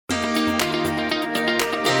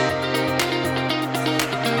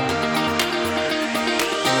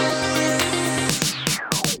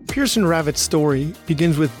Pearson Ravit's story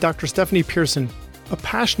begins with Dr. Stephanie Pearson, a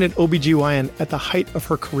passionate OBGYN at the height of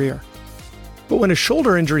her career. But when a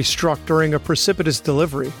shoulder injury struck during a precipitous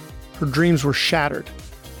delivery, her dreams were shattered,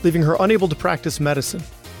 leaving her unable to practice medicine.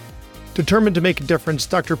 Determined to make a difference,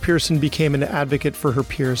 Dr. Pearson became an advocate for her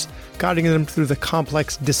peers, guiding them through the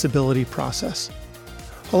complex disability process.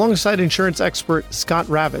 Alongside insurance expert Scott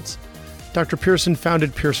Ravitz, Dr. Pearson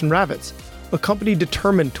founded Pearson Ravitz, a company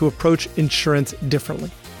determined to approach insurance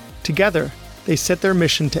differently. Together, they set their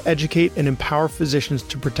mission to educate and empower physicians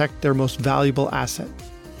to protect their most valuable asset,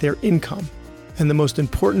 their income, and the most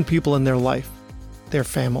important people in their life, their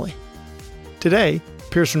family. Today,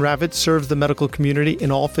 Pearson Ravitz serves the medical community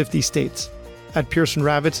in all 50 states. At Pearson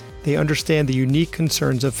Ravitz, they understand the unique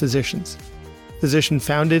concerns of physicians.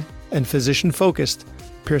 Physician-founded and physician-focused,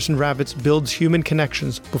 Pearson Ravitz builds human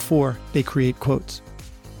connections before they create quotes.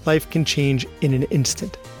 Life can change in an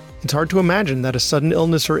instant. It's hard to imagine that a sudden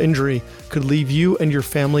illness or injury could leave you and your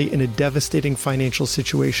family in a devastating financial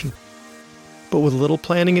situation. But with little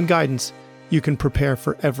planning and guidance, you can prepare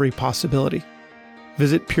for every possibility.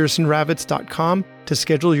 Visit PearsonRavitz.com to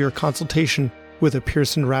schedule your consultation with a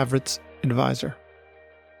Pearson Ravitz advisor.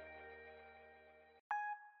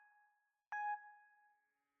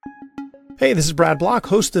 Hey, this is Brad Block,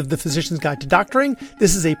 host of The Physician's Guide to Doctoring.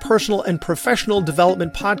 This is a personal and professional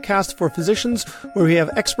development podcast for physicians where we have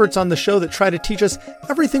experts on the show that try to teach us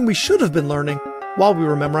everything we should have been learning while we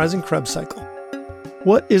were memorizing Krebs cycle.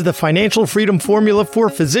 What is the financial freedom formula for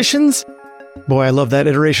physicians? Boy, I love that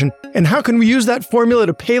iteration. And how can we use that formula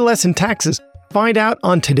to pay less in taxes? Find out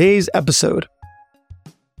on today's episode.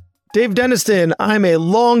 Dave Denniston, I'm a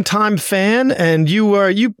longtime fan, and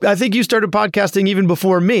I think you started podcasting even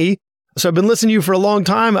before me. So I've been listening to you for a long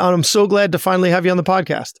time, and I'm so glad to finally have you on the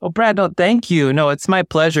podcast. Oh, Brad, no, thank you. No, it's my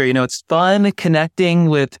pleasure. It's fun connecting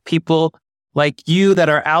with people like you that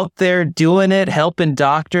are out there doing it, helping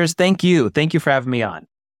doctors. Thank you. Thank you for having me on.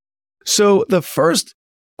 So the first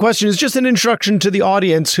question is just an introduction to the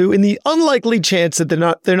audience who, in the unlikely chance that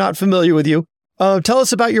they're not familiar with you, tell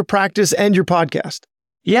us about your practice and your podcast.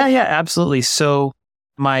 Yeah, absolutely. So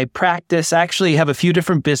my practice, I actually have a few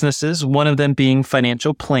different businesses, one of them being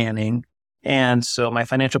financial planning. And so my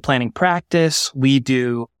financial planning practice, we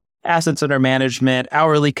do assets under management,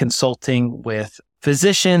 hourly consulting with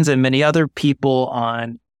physicians and many other people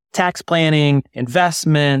on tax planning,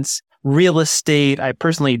 investments, real estate. I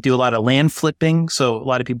personally do a lot of land flipping. So a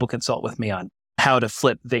lot of people consult with me on how to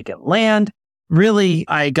flip vacant land. Really,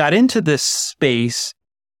 I got into this space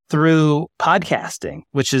through podcasting,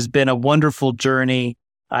 which has been a wonderful journey.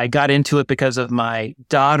 I got into it because of my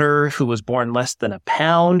daughter, who was born less than a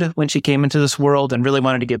pound when she came into this world and really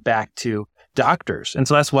wanted to get back to doctors. And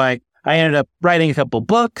so that's why I ended up writing a couple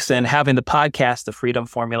books and having the podcast, The Freedom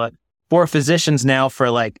Formula, for physicians now for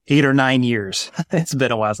like 8 or 9 years. It's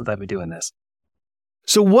been a while since I've been doing this.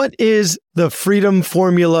 So what is the Freedom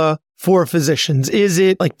Formula for physicians? Is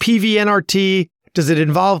it like PVNRT? Does it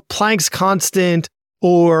involve Planck's constant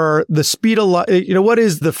or the speed of light? What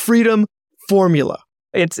is the Freedom Formula?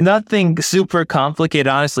 It's nothing super complicated,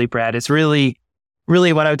 honestly, Brad. It's really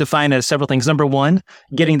what I would define as several things. Number one,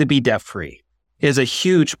 getting to be debt-free is a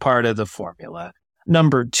huge part of the formula.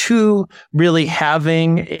 Number two, really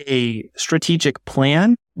having a strategic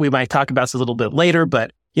plan. We might talk about this a little bit later,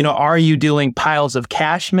 but are you doing piles of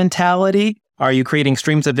cash mentality? Are you creating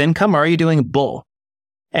streams of income? Or are you doing both?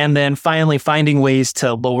 And then finally, finding ways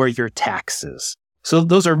to lower your taxes. So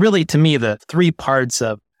those are really, to me, the 3 parts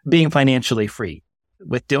of being financially free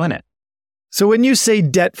with doing it. So when you say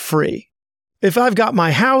debt-free, if I've got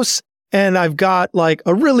my house and I've got like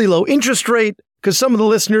a really low interest rate, because some of the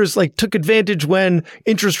listeners took advantage when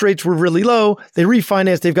interest rates were really low, they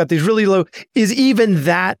refinanced, they've got these really low, is even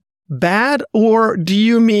that bad? Or do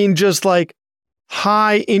you mean just like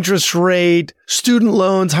high interest rate, student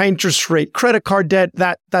loans, high interest rate, credit card debt,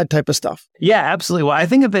 that type of stuff? Yeah, absolutely. Well, I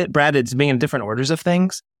think of it, Brad, as being in different orders of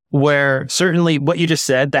things, where certainly what you just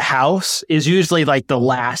said, the house is usually like the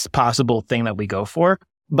last possible thing that we go for.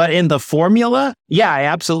 But in the formula, yeah, I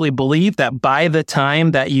absolutely believe that by the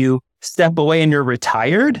time that you step away and you're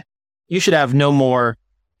retired, you should have no more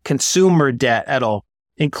consumer debt at all,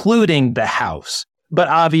 including the house. But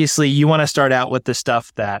obviously, you want to start out with the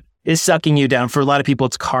stuff that is sucking you down. For a lot of people,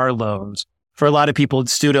 it's car loans. For a lot of people,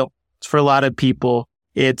 it's student loans. For a lot of people,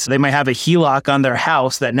 they might have a HELOC on their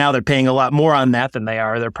house that now they're paying a lot more on that than they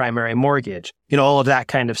are their primary mortgage. All of that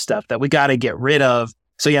kind of stuff that we got to get rid of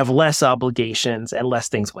so you have less obligations and less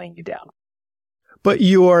things weighing you down. But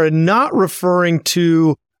you are not referring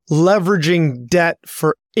to leveraging debt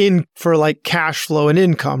for like cash flow and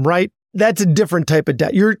income, right? That's a different type of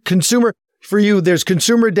debt. Your consumer for you, there's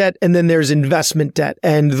consumer debt and then there's investment debt.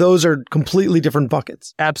 And those are completely different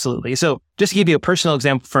buckets. Absolutely. So just to give you a personal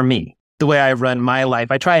example for me, the way I run my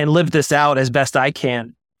life, I try and live this out as best I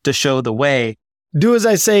can to show the way. Do as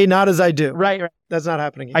I say, not as I do. Right. That's not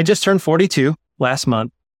happening yet. I just turned 42 last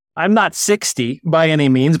month. I'm not 60 by any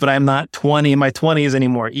means, but I'm not 20 in my 20s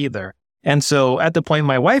anymore either. And so at the point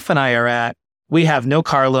my wife and I are at, we have no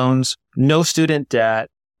car loans, no student debt.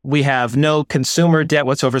 We have no consumer debt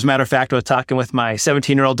whatsoever. As a matter of fact, I was talking with my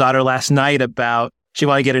 17-year-old daughter last night about she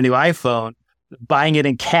wanted to get a new iPhone, buying it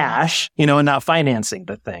in cash, and not financing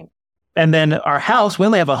the thing. And then our house, we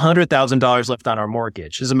only have $100,000 left on our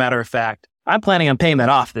mortgage. As a matter of fact, I'm planning on paying that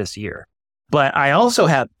off this year. But I also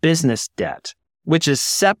have business debt, which is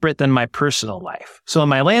separate than my personal life. So in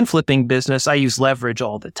my land flipping business, I use leverage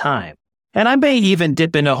all the time. And I may even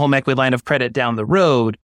dip into a home equity line of credit down the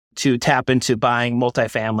road to tap into buying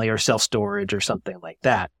multifamily or self-storage or something like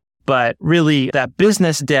that. But really, that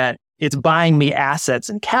business debt, it's buying me assets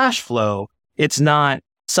and cash flow. It's not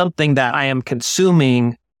something that I am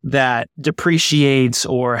consuming that depreciates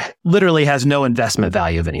or literally has no investment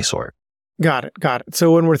value of any sort. Got it.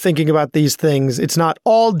 So when we're thinking about these things, it's not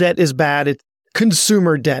all debt is bad. It's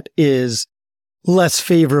consumer debt is less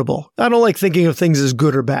favorable. I don't like thinking of things as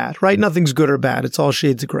good or bad, right? Nothing's good or bad. It's all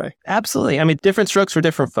shades of gray. Absolutely. I mean, different strokes for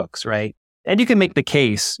different folks, right? And you can make the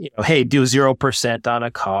case, hey, do 0% on a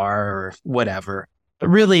car or whatever. But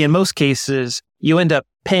really, in most cases, you end up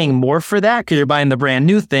paying more for that because you're buying the brand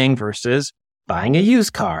new thing versus buying a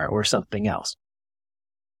used car or something else.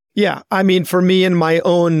 Yeah. I mean, for me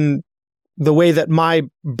and the way that my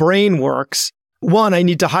brain works, one, I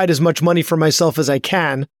need to hide as much money for myself as I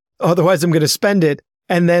can. Otherwise, I'm going to spend it.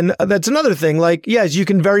 And then that's another thing. Like, yes, you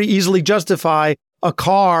can very easily justify a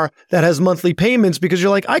car that has monthly payments because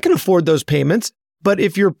you're like, I can afford those payments. But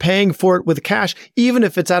if you're paying for it with cash, even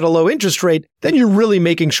if it's at a low interest rate, then you're really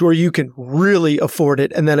making sure you can really afford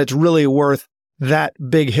it. And then it's really worth that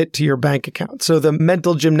big hit to your bank account. So the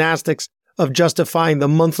mental gymnastics of justifying the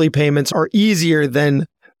monthly payments are easier than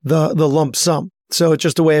the lump sum. So it's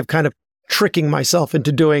just a way of kind of tricking myself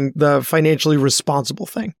into doing the financially responsible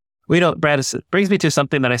thing. Brad, it brings me to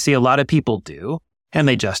something that I see a lot of people do, and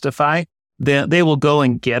they justify. They will go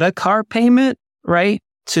and get a car payment, right,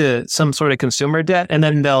 to some sort of consumer debt, and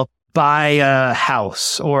then they'll buy a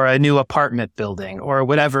house or a new apartment building or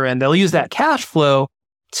whatever, and they'll use that cash flow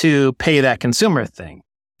to pay that consumer thing.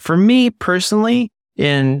 For me personally,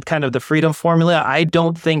 in kind of the freedom formula, I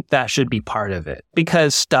don't think that should be part of it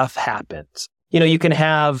because stuff happens. You can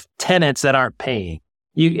have tenants that aren't paying.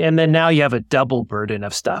 And then now you have a double burden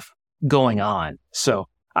of stuff going on. So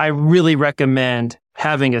I really recommend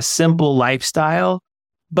having a simple lifestyle,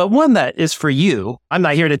 but one that is for you. I'm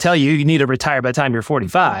not here to tell you need to retire by the time you're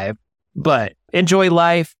 45, but enjoy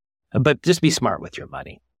life, but just be smart with your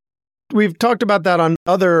money. We've talked about that on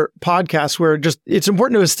other podcasts where it's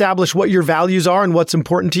important to establish what your values are and what's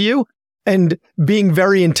important to you and being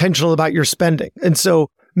very intentional about your spending. And so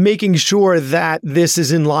making sure that this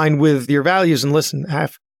is in line with your values. And listen,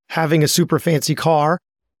 having a super fancy car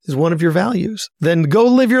is one of your values. Then go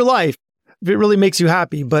live your life if it really makes you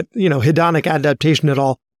happy. But, hedonic adaptation at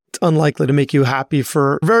all, it's unlikely to make you happy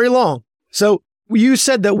for very long. So you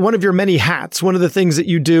said that one of your many hats, one of the things that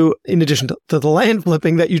you do in addition to the land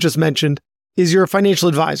flipping that you just mentioned, is you're a financial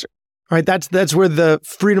advisor. All right, that's where the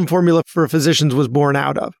freedom formula for physicians was born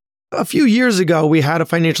out of. A few years ago, we had a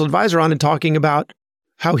financial advisor on and talking about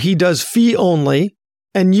how he does fee only.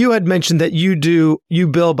 And you had mentioned that you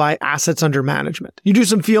bill by assets under management. You do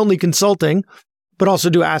some fee only consulting, but also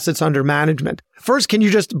do assets under management. First, can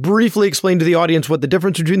you just briefly explain to the audience what the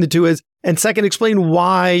difference between the two is? And second, explain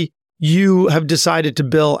why you have decided to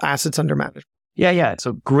bill assets under management. Yeah. It's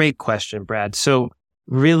a great question, Brad. So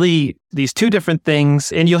really these two different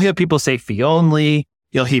things, and you'll hear people say fee only,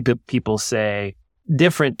 you'll hear people say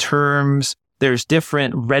different terms. There's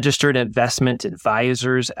different registered investment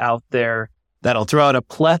advisors out there that'll throw out a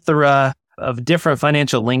plethora of different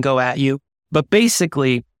financial lingo at you. But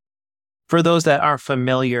basically, for those that aren't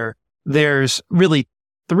familiar, there's really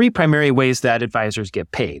three primary ways that advisors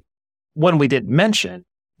get paid. One we didn't mention,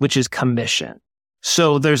 which is commission.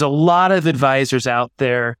 So there's a lot of advisors out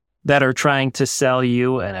there that are trying to sell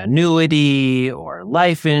you an annuity or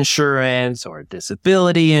life insurance or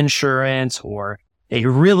disability insurance or a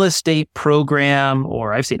real estate program,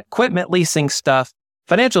 or I've seen equipment leasing stuff.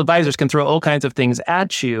 Financial advisors can throw all kinds of things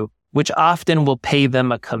at you, which often will pay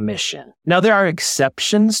them a commission. Now, there are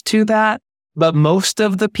exceptions to that, but most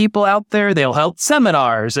of the people out there, they'll hold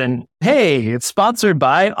seminars and, hey, it's sponsored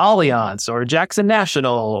by Allianz or Jackson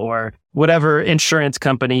National or whatever insurance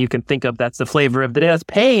company you can think of that's the flavor of the day that's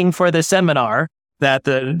paying for the seminar that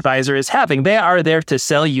the advisor is having. They are there to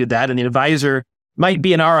sell you that, and the advisor might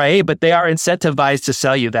be an RIA, but they are incentivized to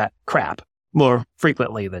sell you that crap more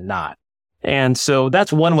frequently than not. And so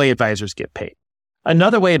that's one way advisors get paid.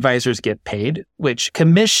 Another way advisors get paid, which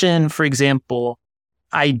commission, for example,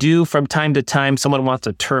 I do from time to time. Someone wants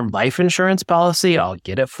a term life insurance policy, I'll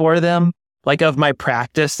get it for them. Like of my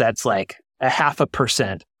practice, that's like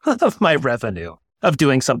 0.5% of my revenue of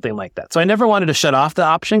doing something like that. So I never wanted to shut off the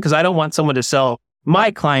option because I don't want someone to sell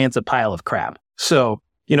my clients a pile of crap. So,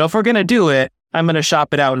 if we're going to do it, I'm going to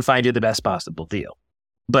shop it out and find you the best possible deal.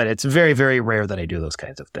 But it's very, very rare that I do those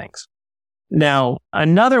kinds of things. Now,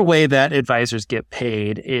 another way that advisors get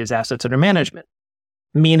paid is assets under management,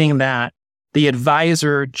 meaning that the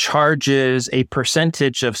advisor charges a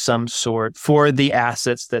percentage of some sort for the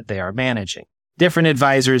assets that they are managing. Different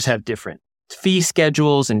advisors have different fee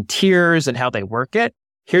schedules and tiers and how they work it.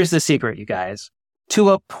 Here's the secret, you guys. To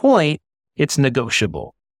a point, it's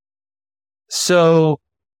negotiable. So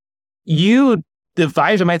the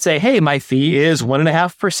advisor might say, hey, my fee is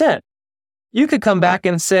 1.5%. You could come back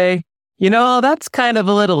and say, that's kind of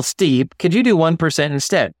a little steep. Could you do 1%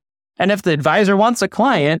 instead? And if the advisor wants a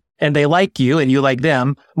client and they like you and you like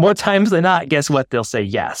them, more times than not, guess what? They'll say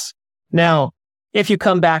yes. Now, if you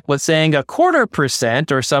come back with saying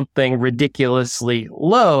 0.25% or something ridiculously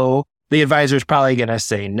low, the advisor's probably going to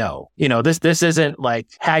say no. This isn't like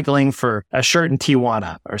haggling for a shirt in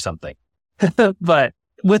Tijuana or something. But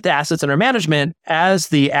with the assets under management, as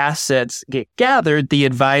the assets get gathered, the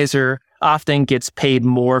advisor often gets paid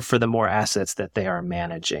more for the more assets that they are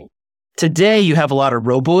managing. Today, you have a lot of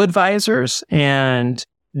robo-advisors and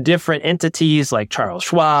different entities like Charles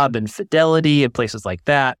Schwab and Fidelity and places like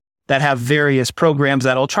that have various programs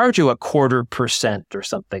that'll charge you 0.25% or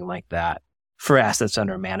something like that for assets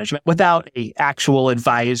under management without an actual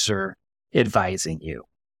advisor advising you.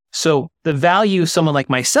 So the value someone like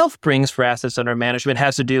myself brings for assets under management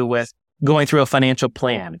has to do with going through a financial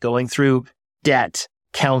plan, going through debt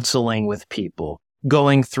counseling with people,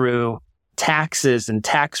 going through taxes and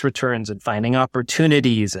tax returns and finding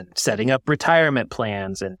opportunities and setting up retirement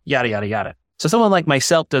plans and yada, yada, yada. So someone like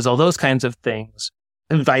myself does all those kinds of things,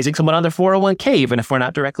 advising someone on their 401k, even if we're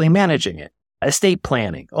not directly managing it, estate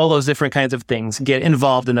planning, all those different kinds of things get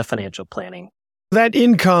involved in the financial planning. That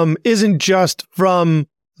income isn't just from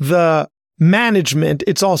the management,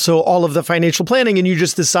 it's also all of the financial planning, and you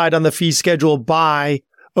just decide on the fee schedule by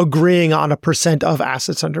agreeing on 1% of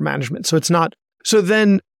assets under management. So it's not, so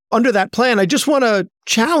then under that plan, I just want to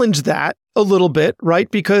challenge that a little bit, right?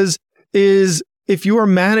 Because if you are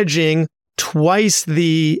managing twice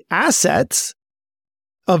the assets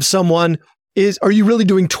of someone, are you really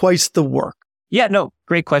doing twice the work? Yeah, no,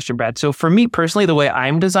 great question, Brad. So for me personally, the way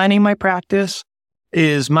I'm designing my practice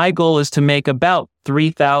is my goal is to make about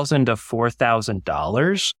 $3,000 to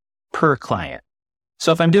 $4,000 per client.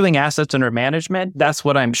 So if I'm doing assets under management, that's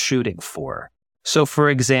what I'm shooting for. So for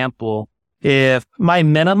example, if my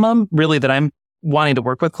minimum really that I'm wanting to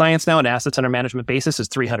work with clients now on assets under management basis is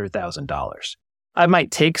 $300,000. I might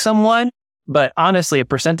take someone, but honestly,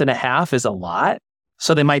 1.5% is a lot.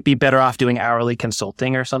 So they might be better off doing hourly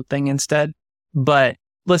consulting or something instead. But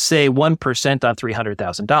let's say 1% on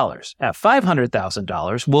 $300,000. At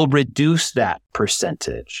 $500,000, we'll reduce that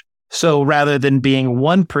percentage. So rather than being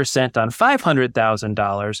 1% on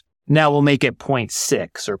 $500,000, now we'll make it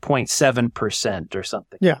 0.6 or 0.7% or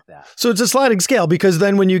something like that. So it's a sliding scale, because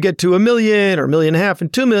then when you get to $1 million or $1.5 million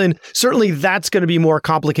and $2 million, certainly that's going to be more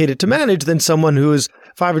complicated to manage than someone who is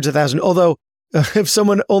 500,000. Although if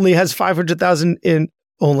someone only has 500,000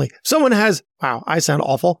 someone has, wow, I sound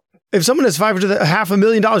awful. If someone has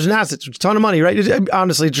 $500,000 in assets, which is a ton of money, right?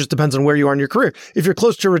 Honestly, it just depends on where you are in your career. If you're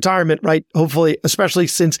close to retirement, right? Hopefully, especially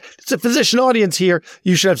since it's a physician audience here,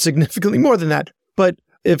 you should have significantly more than that. But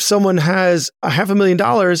if someone has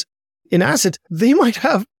 $500,000 in assets, they might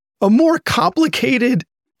have a more complicated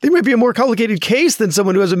case than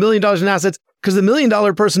someone who has $1 million in assets, because the $1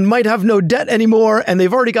 million person might have no debt anymore and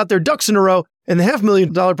they've already got their ducks in a row. And the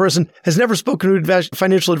 $500,000 person has never spoken to a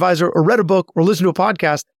financial advisor or read a book or listened to a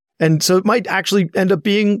podcast. And so it might actually end up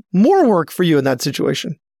being more work for you in that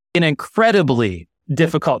situation. An incredibly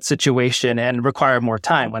difficult situation and require more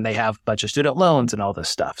time when they have a bunch of student loans and all this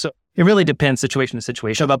stuff. So it really depends situation to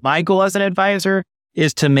situation. But my goal as an advisor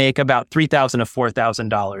is to make about $3,000 to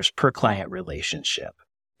 $4,000 per client relationship.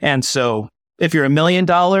 And so if you're $1 million,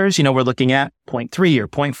 we're looking at 0.3 or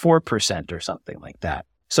 0.4% or something like that.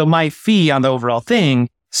 So my fee on the overall thing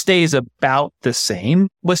stays about the same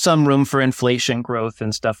with some room for inflation growth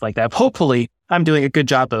and stuff like that. Hopefully, I'm doing a good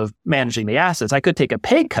job of managing the assets. I could take a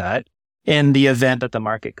pay cut in the event that the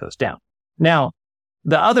market goes down. Now,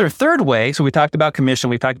 the other third way, so we talked about commission,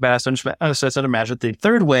 we talked about assets under management. The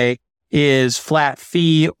third way is flat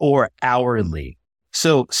fee or hourly.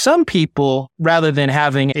 So some people, rather than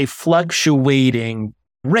having a fluctuating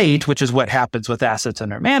rate, which is what happens with assets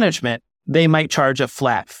under management, they might charge a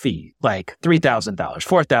flat fee, like $3,000,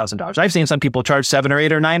 $4,000. I've seen some people charge $7,000 or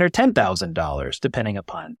 $8,000 or $9,000 or $10,000, depending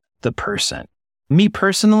upon the person. Me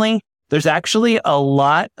personally, there's actually a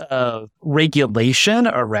lot of regulation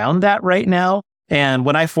around that right now. And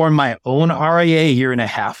when I formed my own RIA a year and a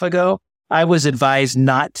half ago, I was advised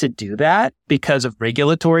not to do that because of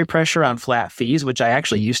regulatory pressure on flat fees, which I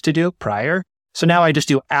actually used to do prior. So now I just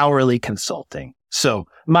do hourly consulting. So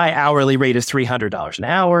my hourly rate is $300 an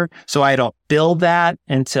hour. So I don't bill that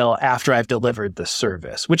until after I've delivered the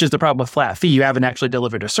service, which is the problem with flat fee. You haven't actually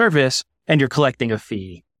delivered a service and you're collecting a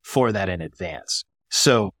fee for that in advance.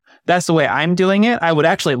 So that's the way I'm doing it. I would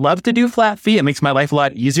actually love to do flat fee. It makes my life a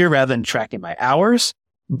lot easier rather than tracking my hours.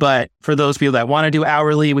 But for those people that want to do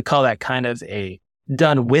hourly, we call that kind of a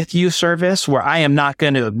done with you service where I am not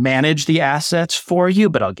going to manage the assets for you,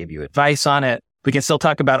 but I'll give you advice on it. We can still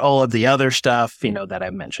talk about all of the other stuff, that I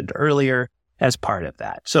mentioned earlier as part of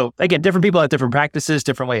that. So again, different people have different practices,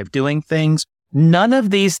 different way of doing things. None of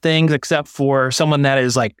these things, except for someone that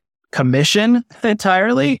is like commission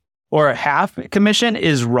entirely or a half commission,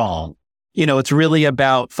 is wrong. It's really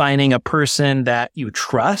about finding a person that you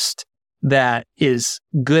trust, that is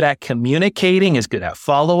good at communicating, is good at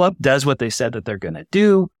follow-up, does what they said that they're going to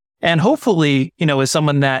do. And hopefully, is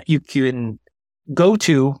someone that you can go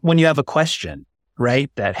to when you have a question,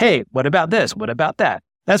 right? That, hey, what about this? What about that?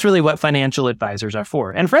 That's really what financial advisors are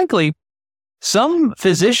for. And frankly, some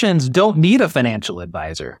physicians don't need a financial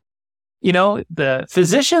advisor. The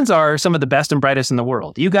physicians are some of the best and brightest in the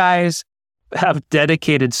world. You guys have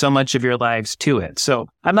dedicated so much of your lives to it. So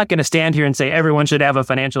I'm not going to stand here and say everyone should have a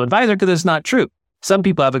financial advisor because it's not true. Some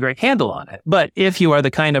people have a great handle on it. But if you are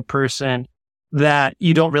the kind of person that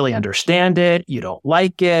you don't really understand it, you don't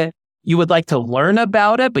like it, you would like to learn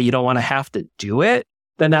about it, but you don't want to have to do it,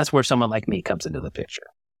 then that's where someone like me comes into the picture.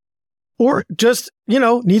 Or just,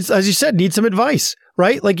 needs, as you said, needs some advice,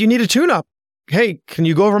 right? Like you need a tune-up. Hey, can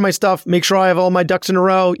you go over my stuff? Make sure I have all my ducks in a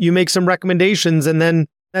row. You make some recommendations and then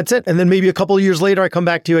that's it. And then maybe a couple of years later, I come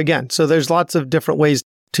back to you again. So there's lots of different ways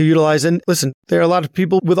to utilize. And listen, there are a lot of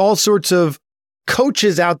people with all sorts of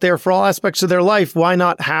coaches out there for all aspects of their life. Why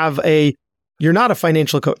not have you're not a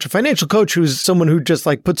financial coach. A financial coach who's someone who just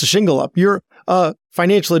like puts a shingle up. You're a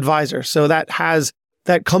financial advisor. So that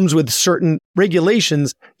comes with certain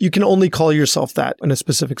regulations. You can only call yourself that in a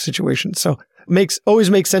specific situation. So always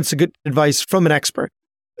makes sense to get advice from an expert.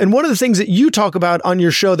 And one of the things that you talk about on your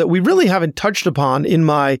show that we really haven't touched upon in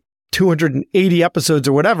my 280 episodes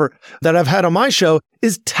or whatever that I've had on my show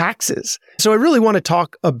is taxes. So I really want to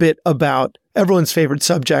talk a bit about everyone's favorite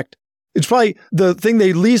subject. It's probably the thing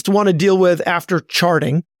they least want to deal with after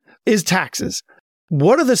charting is taxes.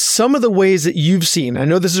 What are some of the ways that you've seen, I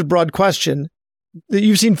know this is a broad question, that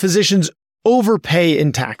you've seen physicians overpay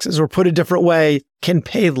in taxes, or put a different way, can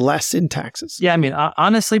pay less in taxes? Yeah,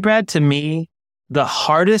 honestly, Brad, to me, the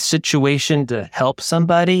hardest situation to help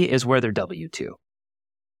somebody is where they're W-2.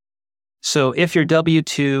 So if you're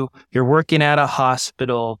W-2, you're working at a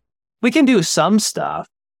hospital, we can do some stuff,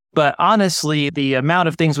 but honestly, the amount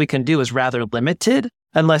of things we can do is rather limited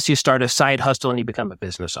unless you start a side hustle and you become a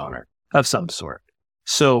business owner of some sort.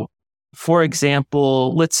 So for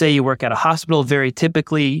example, let's say you work at a hospital, very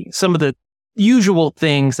typically some of the usual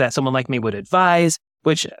things that someone like me would advise,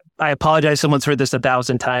 which I apologize, someone's heard this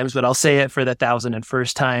 1,000 times, but I'll say it for the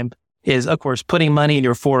 1,001st time, is of course putting money in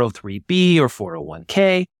your 403b or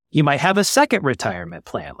 401k. You might have a second retirement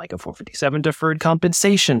plan, like a 457 deferred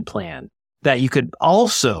compensation plan that you could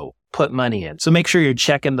also put money in. So make sure you're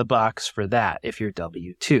checking the box for that if you're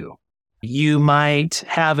W-2. You might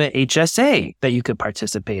have an HSA that you could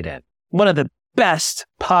participate in. One of the best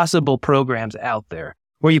possible programs out there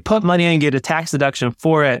where you put money in and get a tax deduction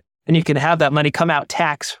for it, and you can have that money come out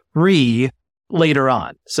tax-free later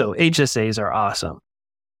on. So HSAs are awesome.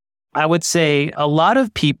 I would say a lot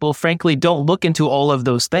of people, frankly, don't look into all of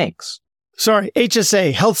those things. Sorry,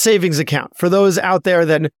 HSA, health savings account. For those out there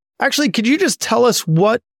that actually, could you just tell us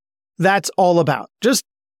what that's all about? Just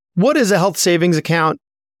what is a health savings account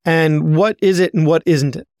and what is it and what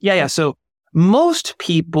isn't it? Yeah. So most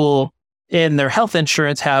people in their health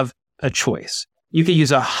insurance have a choice. You can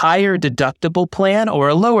use a higher deductible plan or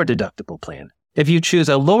a lower deductible plan. If you choose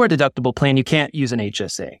a lower deductible plan, you can't use an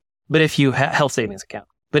HSA, but if you have health savings account.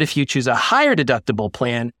 But if you choose a higher deductible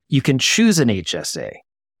plan, you can choose an HSA.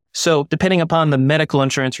 So depending upon the medical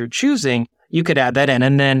insurance you're choosing, you could add that in.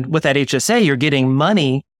 And then with that HSA, you're getting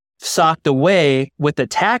money socked away with the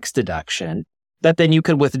tax deduction that then you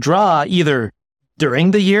could withdraw either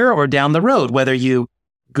during the year or down the road, whether you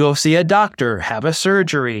go see a doctor, have a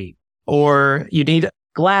surgery, or you need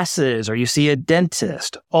glasses, or you see a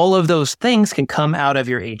dentist. All of those things can come out of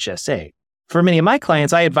your HSA. For many of my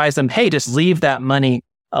clients, I advise them, hey, just leave that money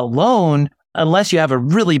alone unless you have a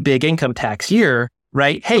really big income tax year,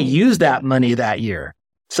 right? Hey, use that money that year.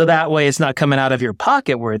 So that way it's not coming out of your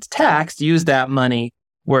pocket where it's taxed. Use that money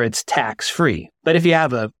where it's tax-free. But if you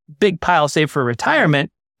have a big pile saved for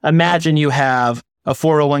retirement, imagine you have a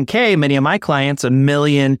 401k, many of my clients, $1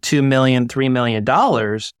 million, $2 million, $3 million,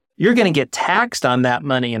 you're going to get taxed on that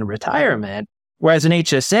money in retirement. Whereas an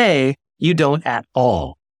HSA, you don't at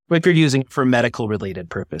all if you're using it for medical related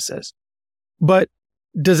purposes. But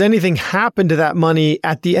does anything happen to that money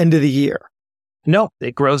at the end of the year? No,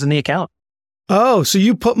 it grows in the account. Oh, so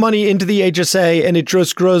you put money into the HSA and it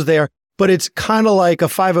just grows there, but it's kind of like a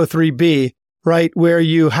 503B, right? Where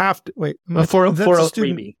you have to, wait. A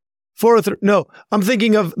 403B. 403, no, I'm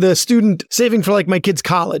thinking of the student saving for like my kid's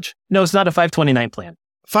college. No, it's not a 529 plan.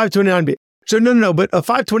 529B. So no, but a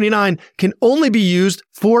 529 can only be used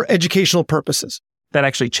for educational purposes. That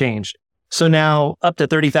actually changed. So now up to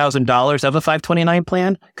 $30,000 of a 529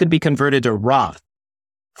 plan could be converted to Roth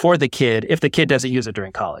for the kid if the kid doesn't use it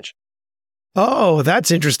during college. Oh,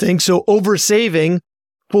 that's interesting. So oversaving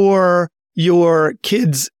for your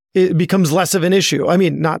kids, it becomes less of an issue. I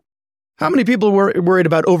mean, not how many people were worried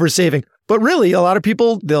about oversaving, but really a lot of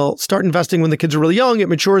people, they'll start investing when the kids are really young. It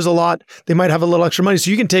matures a lot. They might have a little extra money.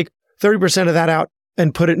 So you can take 30% of that out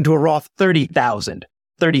and put it into a Roth. 30,000.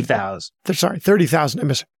 Sorry, 30,000. I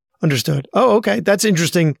misunderstood. Oh, okay. That's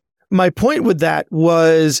interesting. My point with that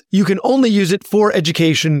was you can only use it for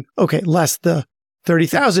education. Okay, less the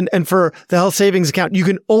 30,000. And for the health savings account, you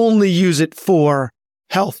can only use it for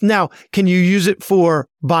health. Now, can you use it for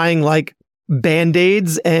buying like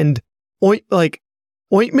Band-Aids and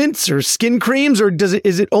ointments or skin creams, or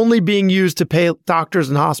is it only being used to pay doctors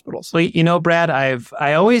and hospitals? Well, you know, Brad,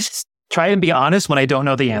 I always try and be honest when I don't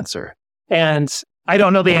know the answer. And I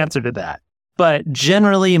don't know the answer to that. But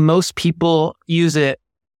generally, most people use it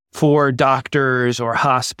for doctors or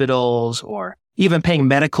hospitals or even paying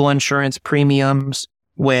medical insurance premiums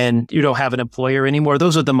when you don't have an employer anymore.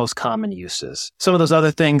 Those are the most common uses. Some of those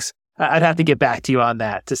other things, I'd have to get back to you on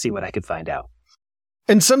that to see what I could find out.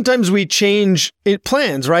 And sometimes we change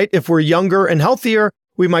plans, right? If we're younger and healthier,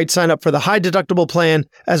 we might sign up for the high deductible plan.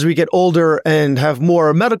 As we get older and have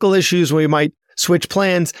more medical issues, we might switch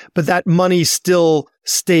plans, but that money still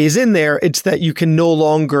stays in there. It's that you can no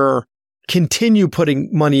longer continue putting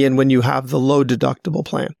money in when you have the low deductible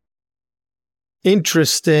plan.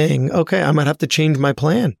 Interesting. Okay, I might have to change my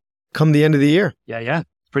plan come the end of the year. Yeah.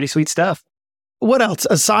 Pretty sweet stuff. What else?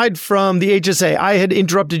 Aside from the HSA, I had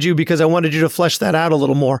interrupted you because I wanted you to flesh that out a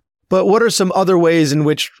little more. But what are some other ways in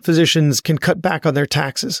which physicians can cut back on their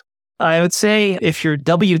taxes? I would say if you're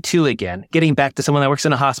W-2 again, getting back to someone that works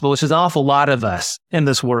in a hospital, which is an awful lot of us in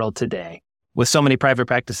this world today, with so many private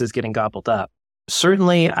practices getting gobbled up.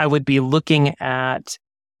 Certainly, I would be looking at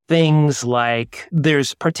things like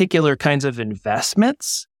there's particular kinds of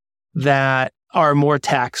investments that are more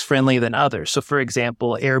tax-friendly than others. So for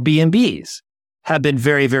example, Airbnbs have been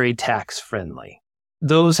very, very tax-friendly.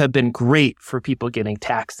 Those have been great for people getting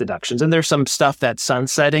tax deductions. And there's some stuff that's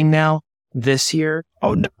sunsetting now this year.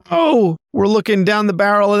 Oh no, we're looking down the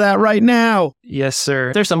barrel of that right now. Yes,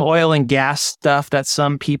 sir. There's some oil and gas stuff that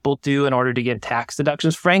some people do in order to get tax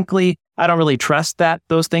deductions. Frankly, I don't really trust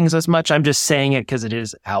those things as much. I'm just saying it because it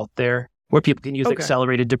is out there where people can use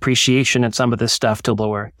accelerated depreciation and some of this stuff to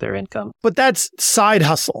lower their income. But that's side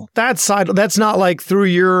hustle. That's not like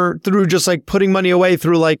through just like putting money away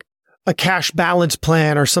through like a cash balance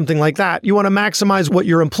plan or something like that. You want to maximize what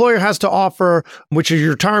your employer has to offer, which is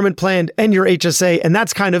your retirement plan and your HSA, and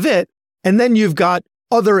that's kind of it. And then you've got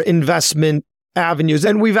other investment avenues.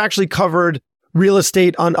 And we've actually covered real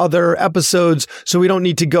estate on other episodes, so we don't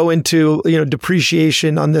need to go into,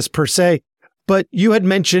 depreciation on this per se. But you had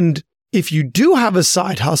mentioned if you do have a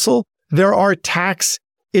side hustle, there are tax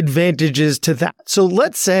advantages to that. So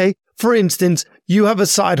let's say, for instance, you have a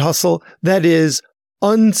side hustle that is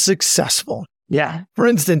unsuccessful. Yeah. For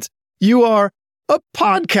instance, you are a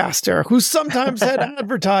podcaster who sometimes had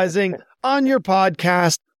advertising on your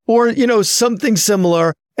podcast or, something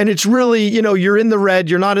similar. And it's really, you're in the red,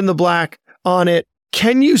 you're not in the black on it.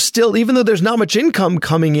 Can you still, even though there's not much income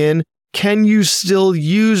coming in, can you still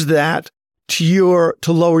use that to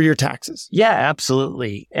lower your taxes? Yeah,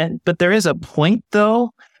 absolutely. But there is a point though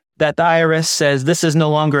that the IRS says this is no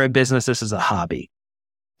longer a business, this is a hobby.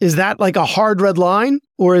 Is that like a hard red line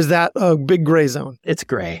or is that a big gray zone? It's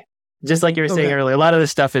gray. Just like you were saying earlier, a lot of this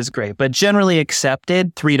stuff is gray, but generally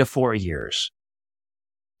accepted 3 to 4 years.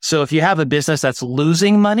 So if you have a business that's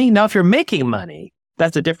losing money, now if you're making money,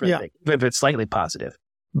 that's a different thing, if it's slightly positive.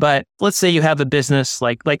 But let's say you have a business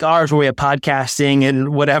like ours where we have podcasting and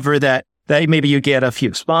whatever that maybe you get a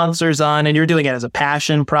few sponsors on and you're doing it as a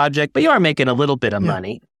passion project, but you are making a little bit of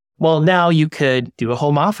money. Well, now you could do a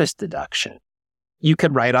home office deduction. You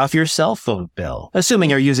could write off your cell phone bill,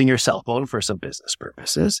 assuming you're using your cell phone for some business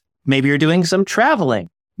purposes. Maybe you're doing some traveling.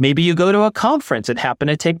 Maybe you go to a conference and happen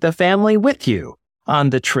to take the family with you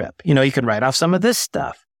on the trip. You can write off some of this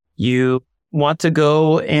stuff. You want to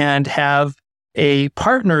go and have a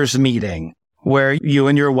partners meeting where you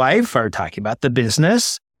and your wife are talking about the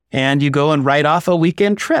business and you go and write off a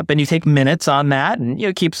weekend trip and you take minutes on that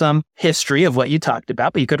and keep some history of what you talked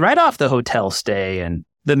about, but you could write off the hotel stay and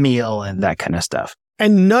the meal and that kind of stuff.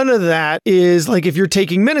 And none of that is like, if you're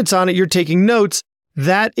taking minutes on it, you're taking notes.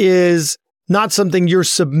 That is not something you're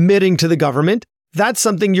submitting to the government. That's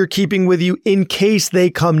something you're keeping with you in case they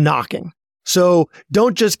come knocking. So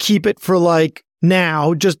don't just keep it for like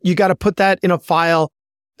now, you got to put that in a file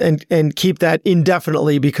and keep that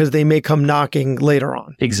indefinitely because they may come knocking later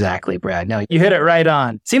on. Exactly, Brad. No, you hit it right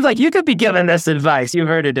on. Seems like you could be giving this advice. You've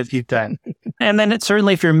heard it a few times. And then it's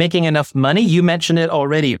certainly if you're making enough money, you mentioned it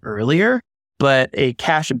already earlier, but a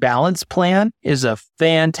cash balance plan is a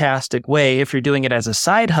fantastic way if you're doing it as a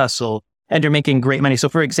side hustle and you're making great money. So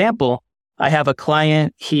for example, I have a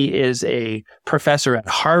client, he is a professor at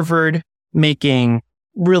Harvard, making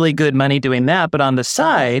really good money doing that. But on the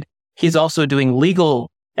side, he's also doing legal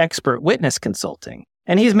expert witness consulting.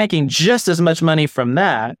 And he's making just as much money from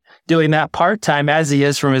that, doing that part-time as he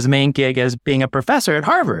is from his main gig as being a professor at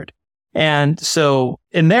Harvard. And so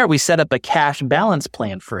in there, we set up a cash balance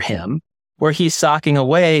plan for him where he's socking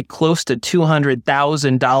away close to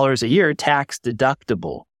 $200,000 a year tax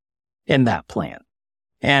deductible in that plan.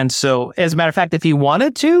 And so as a matter of fact, if he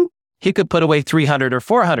wanted to, he could put away $300,000 or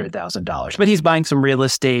 $400,000, but he's buying some real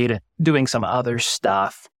estate, doing some other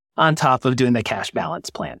stuff on top of doing the cash balance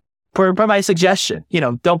plan. For my suggestion,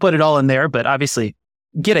 don't put it all in there, but obviously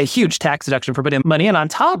get a huge tax deduction for putting money in on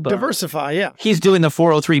top of diversify, He's doing the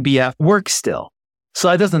 403B work still. So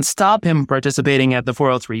that doesn't stop him participating at the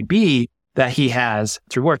 403B that he has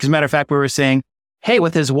through work. As a matter of fact, we were saying, hey,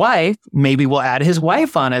 with his wife, maybe we'll add his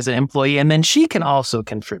wife on as an employee and then she can also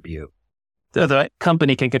contribute. The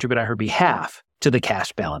company can contribute on her behalf to the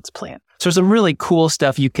cash balance plan. So there's some really cool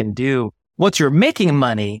stuff you can do once you're making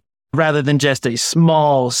money rather than just a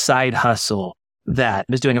small side hustle that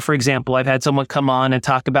is doing it. For example, I've had someone come on and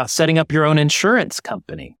talk about setting up your own insurance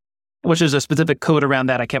company, which is a specific code around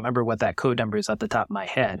that. I can't remember what that code number is off the top of my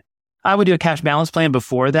head. I would do a cash balance plan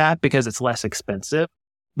before that because it's less expensive.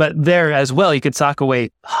 But there as well, you could sock away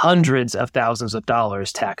hundreds of thousands of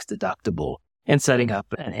dollars tax deductible in setting up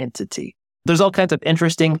an entity. There's all kinds of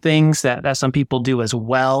interesting things that some people do as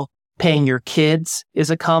well. Paying your kids is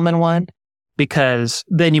a common one because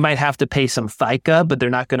then you might have to pay some FICA, but they're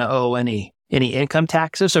not going to owe any income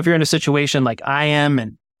taxes. So if you're in a situation like I am,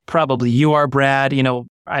 and probably you are, Brad,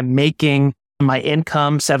 I'm making my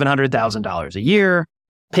income $700,000 a year,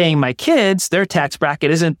 paying my kids, their tax bracket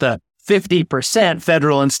isn't the 50%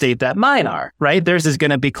 federal and state that mine are, right? Theirs is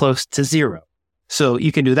going to be close to zero. So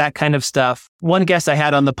you can do that kind of stuff. One guest I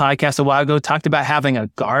had on the podcast a while ago talked about having a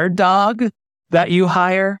guard dog that you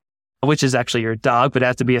hire, which is actually your dog, but it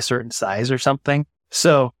has to be a certain size or something.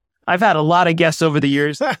 So I've had a lot of guests over the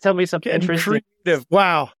years tell me something interesting. Creative.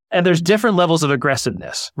 Wow. And there's different levels of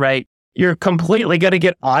aggressiveness, right? You're completely going to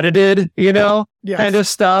get audited, kind of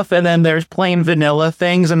stuff. And then there's plain vanilla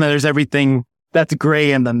things. And then there's everything that's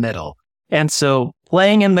gray in the middle. And so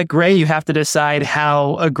playing in the gray, you have to decide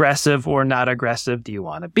how aggressive or not aggressive do you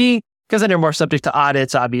want to be? Because then you're more subject to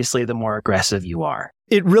audits, obviously, the more aggressive you are.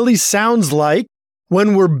 It really sounds like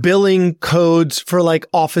when we're billing codes for like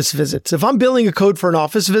office visits. If I'm billing a code for an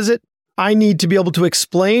office visit, I need to be able to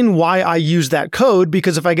explain why I use that code,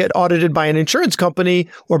 because if I get audited by an insurance company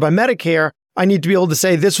or by Medicare, I need to be able to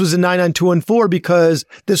say this was a 99214 because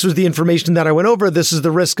this was the information that I went over. This is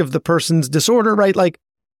the risk of the person's disorder, right? Like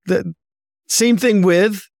the same thing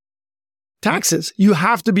with taxes. You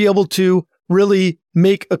have to be able to really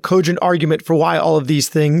make a cogent argument for why all of these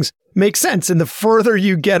things make sense. And the further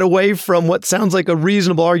you get away from what sounds like a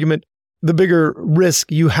reasonable argument, the bigger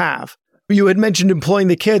risk you have. You had mentioned employing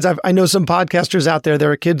the kids. I know some podcasters out there,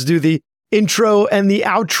 their kids do the intro and the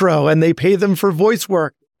outro, and they pay them for voice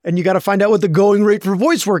work. And you got to find out what the going rate for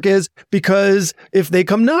voice work is, because if they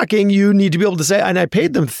come knocking, you need to be able to say, and I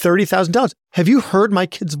paid them $30,000. Have you heard my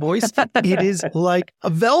kid's voice? It is like a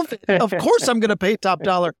velvet. Of course I'm going to pay top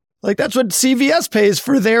dollar. Like that's what CVS pays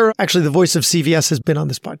for their, actually the voice of CVS has been on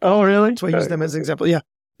this podcast. Oh, really? That's why I use them as an example. Yeah.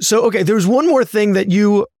 So, okay, there was one more thing that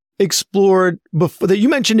you explored before, that you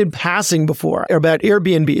mentioned in passing before, about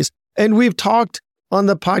Airbnbs. And we've talked on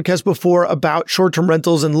the podcast before about short-term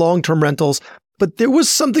rentals and long-term rentals. But there was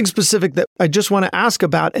something specific that I just want to ask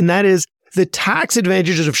about, and that is the tax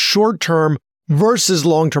advantages of short-term versus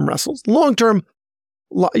long-term rentals. Long-term,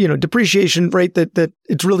 depreciation rate that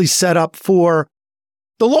it's really set up for.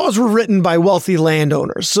 The laws were written by wealthy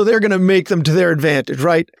landowners, so they're going to make them to their advantage,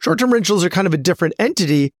 right? Short-term rentals are kind of a different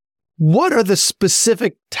entity. What are the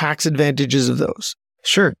specific tax advantages of those?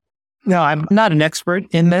 Sure. No, I'm not an expert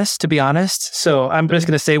in this, to be honest. So I'm just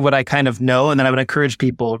going to say what I kind of know, and then I would encourage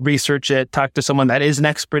people, research it, talk to someone that is an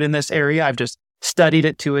expert in this area. I've just studied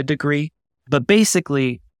it to a degree. But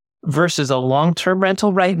basically, versus a long-term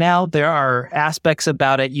rental right now, there are aspects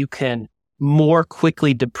about it you can more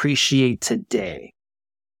quickly depreciate today.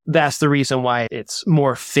 That's the reason why it's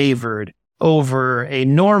more favored over a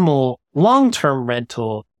normal long-term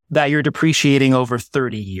rental that you're depreciating over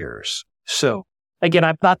 30 years. So again,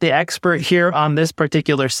 I'm not the expert here on this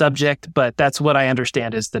particular subject, but that's what I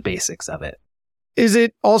understand is the basics of it. Is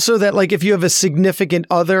it also that, like, if you have a significant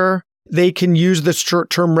other, they can use the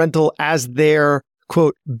short-term rental as their,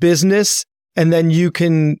 quote, business, and then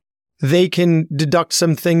they can deduct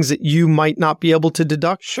some things that you might not be able to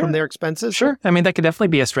deduct from their expenses? Sure. I mean, that could definitely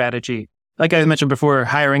be a strategy. Like I mentioned before,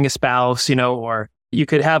 hiring a spouse, or you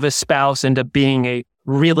could have a spouse end up being a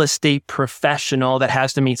real estate professional that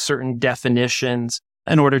has to meet certain definitions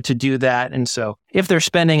in order to do that. And so if they're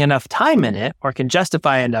spending enough time in it or can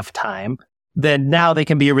justify enough time, then now they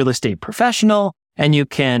can be a real estate professional and you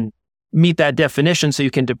can meet that definition so you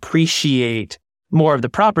can depreciate more of the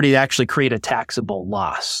property to actually create a taxable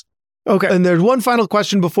loss. Okay. And there's one final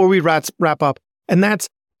question before we wrap up, and that's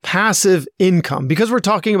passive income. Because we're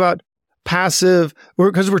talking about taxes,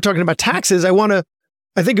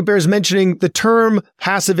 I think it bears mentioning the term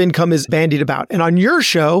passive income is bandied about. And on your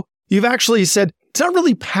show, you've actually said it's not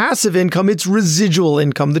really passive income, it's residual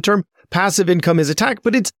income. The term passive income is attacked,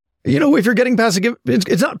 but it's, if you're getting passive,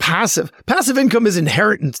 it's not passive. Passive income is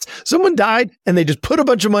inheritance. Someone died and they just put a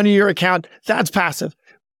bunch of money in your account. That's passive.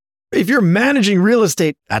 If you're managing real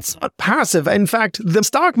estate, that's not passive. In fact, the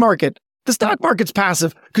stock market's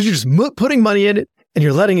passive because you're just putting money in it and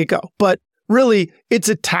you're letting it go. But really, it's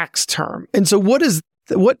a tax term. And so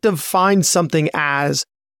what defines something as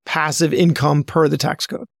passive income per the tax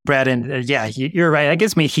code? Brad, and you're right. That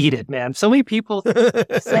gets me heated, man. So many people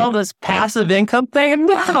sell this passive income thing, and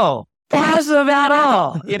no, passive at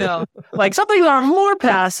all. Like some things are more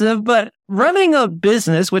passive, but running a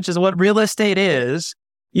business, which is what real estate is,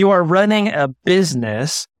 you are running a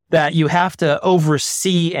business that you have to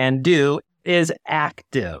oversee and do is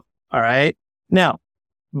active. All right. Now,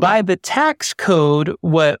 by the tax code,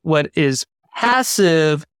 what is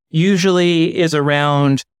passive usually is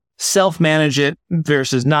around self-manage it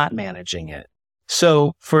versus not managing it.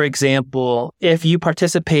 So, for example, if you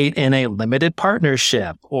participate in a limited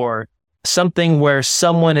partnership or something where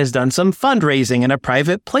someone has done some fundraising in a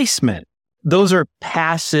private placement, those are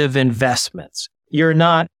passive investments. You're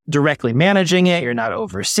not directly managing it. You're not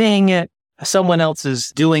overseeing it. Someone else is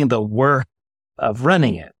doing the work of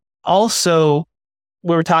running it. Also,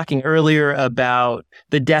 we were talking earlier about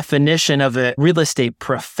the definition of a real estate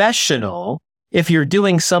professional. If you're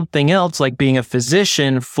doing something else, like being a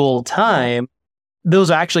physician full time,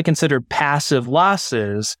 those are actually considered passive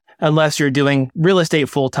losses unless you're doing real estate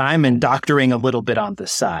full time and doctoring a little bit on the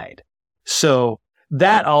side. So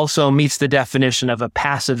that also meets the definition of a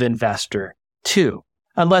passive investor too.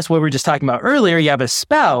 Unless what we were just talking about earlier, you have a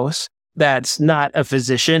spouse that's not a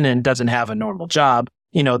physician and doesn't have a normal job.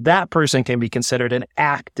 That person can be considered an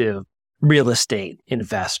active real estate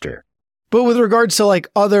investor. But with regards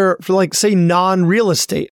to say non-real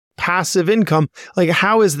estate, passive income, like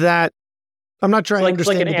how is that? I'm not trying to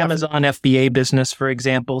understand. Like an Amazon FBA business, for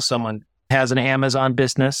example. Someone has an Amazon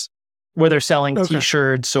business where they're selling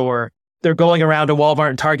T-shirts, or they're going around to Walmart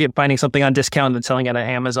and Target, finding something on discount and selling it on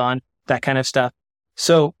Amazon, that kind of stuff.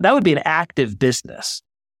 So that would be an active business.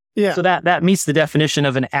 Yeah. So that meets the definition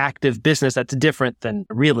of an active business that's different than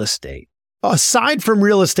real estate. Aside from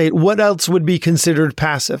real estate, what else would be considered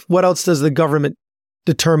passive? What else does the government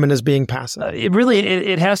determine as being passive?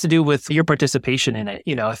 It has to do with your participation in it.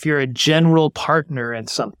 If you're a general partner in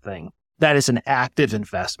something, that is an active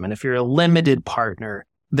investment. If you're a limited partner,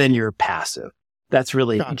 then you're passive. That's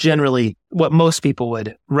really generally what most people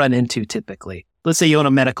would run into typically. Let's say you own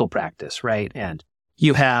a medical practice, right? And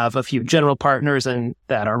you have a few general partners and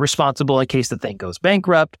that are responsible in case the thing goes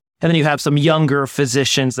bankrupt. And then you have some younger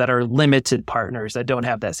physicians that are limited partners that don't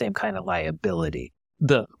have that same kind of liability.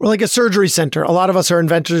 Or like a surgery center. A lot of us are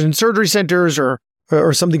inventors in surgery centers or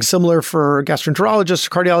something similar for gastroenterologists,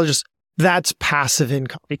 cardiologists. That's passive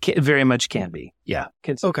income. It very much can be. Yeah.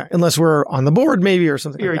 Okay. Unless we're on the board maybe or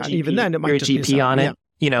something like that. Even then, it might just be a GP on it.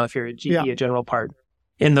 Yeah. If you're a GP, a general partner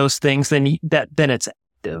in those things, then it's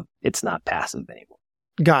active. It's not passive anymore.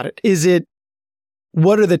 Got it.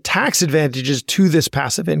 What are the tax advantages to this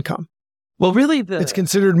passive income? Well, really, it's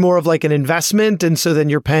considered more of like an investment. And so then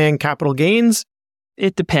you're paying capital gains.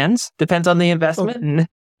 It depends on the investment and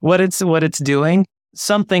what it's doing.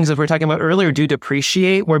 Some things that we were talking about earlier do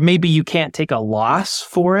depreciate where maybe you can't take a loss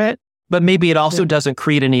for it, but maybe it also doesn't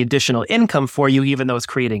create any additional income for you, even though it's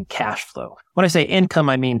creating cash flow. When I say income,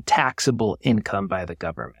 I mean taxable income by the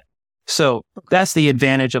government. So that's the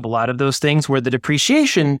advantage of a lot of those things where the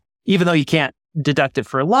depreciation, even though you can't deduct it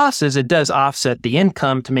for losses, it does offset the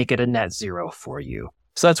income to make it a net zero for you.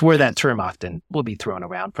 So that's where that term often will be thrown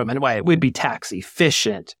around from and why it would be tax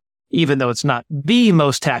efficient, even though it's not the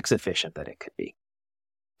most tax efficient that it could be.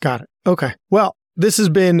 Got it. Okay. Well, this has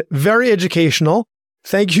been very educational.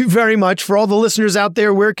 Thank you very much. For all the listeners out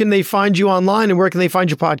there, where can they find you online and where can they find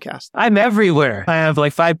your podcast? I'm everywhere. I have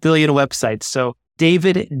like 5 billion websites. So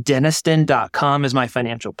daviddenniston.com is my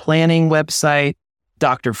financial planning website.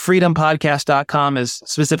 drfreedompodcast.com is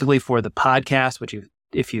specifically for the podcast, which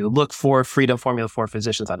if you look for Freedom Formula for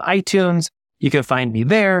Physicians on iTunes, you can find me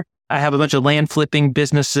there. I have a bunch of land flipping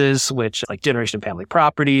businesses, which like Generation Family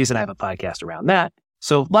Properties, and I have a podcast around that.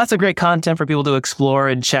 So lots of great content for people to explore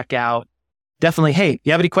and check out. Definitely, hey, if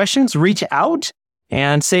you have any questions, reach out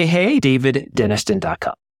and say, hey,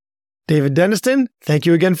 daviddenniston.com. David Denniston, thank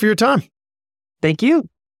you again for your time. Thank you.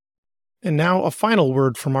 And now a final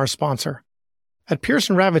word from our sponsor. At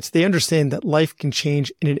Pearson Ravitz, they understand that life can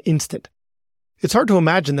change in an instant. It's hard to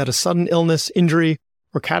imagine that a sudden illness, injury,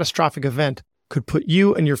 or catastrophic event could put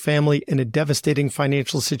you and your family in a devastating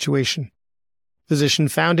financial situation.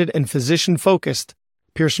 Physician-founded and physician-focused,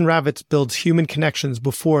 Pearson Ravitz builds human connections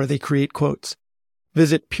before they create quotes.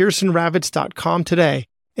 Visit pearsonravitz.com today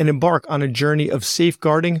and embark on a journey of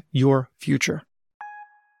safeguarding your future.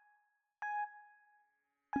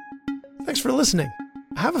 Thanks for listening.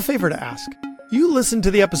 I have a favor to ask. You listened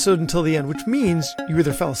to the episode until the end, which means you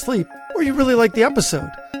either fell asleep or you really liked the episode.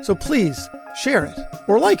 So please share it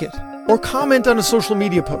or like it or comment on a social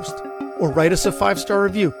media post or write us a 5-star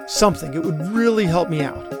review. Something. It would really help me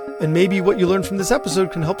out. And maybe what you learned from this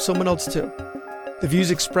episode can help someone else too. The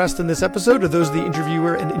views expressed in this episode are those of the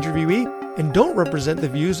interviewer and interviewee and don't represent the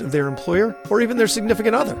views of their employer or even their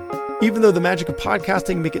significant other. Even though the magic of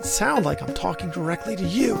podcasting make it sound like I'm talking directly to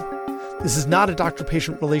you. This is not a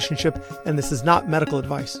doctor-patient relationship, and this is not medical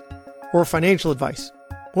advice, or financial advice,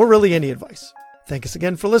 or really any advice. Thank us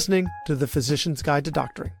again for listening to The Physician's Guide to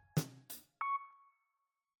Doctoring.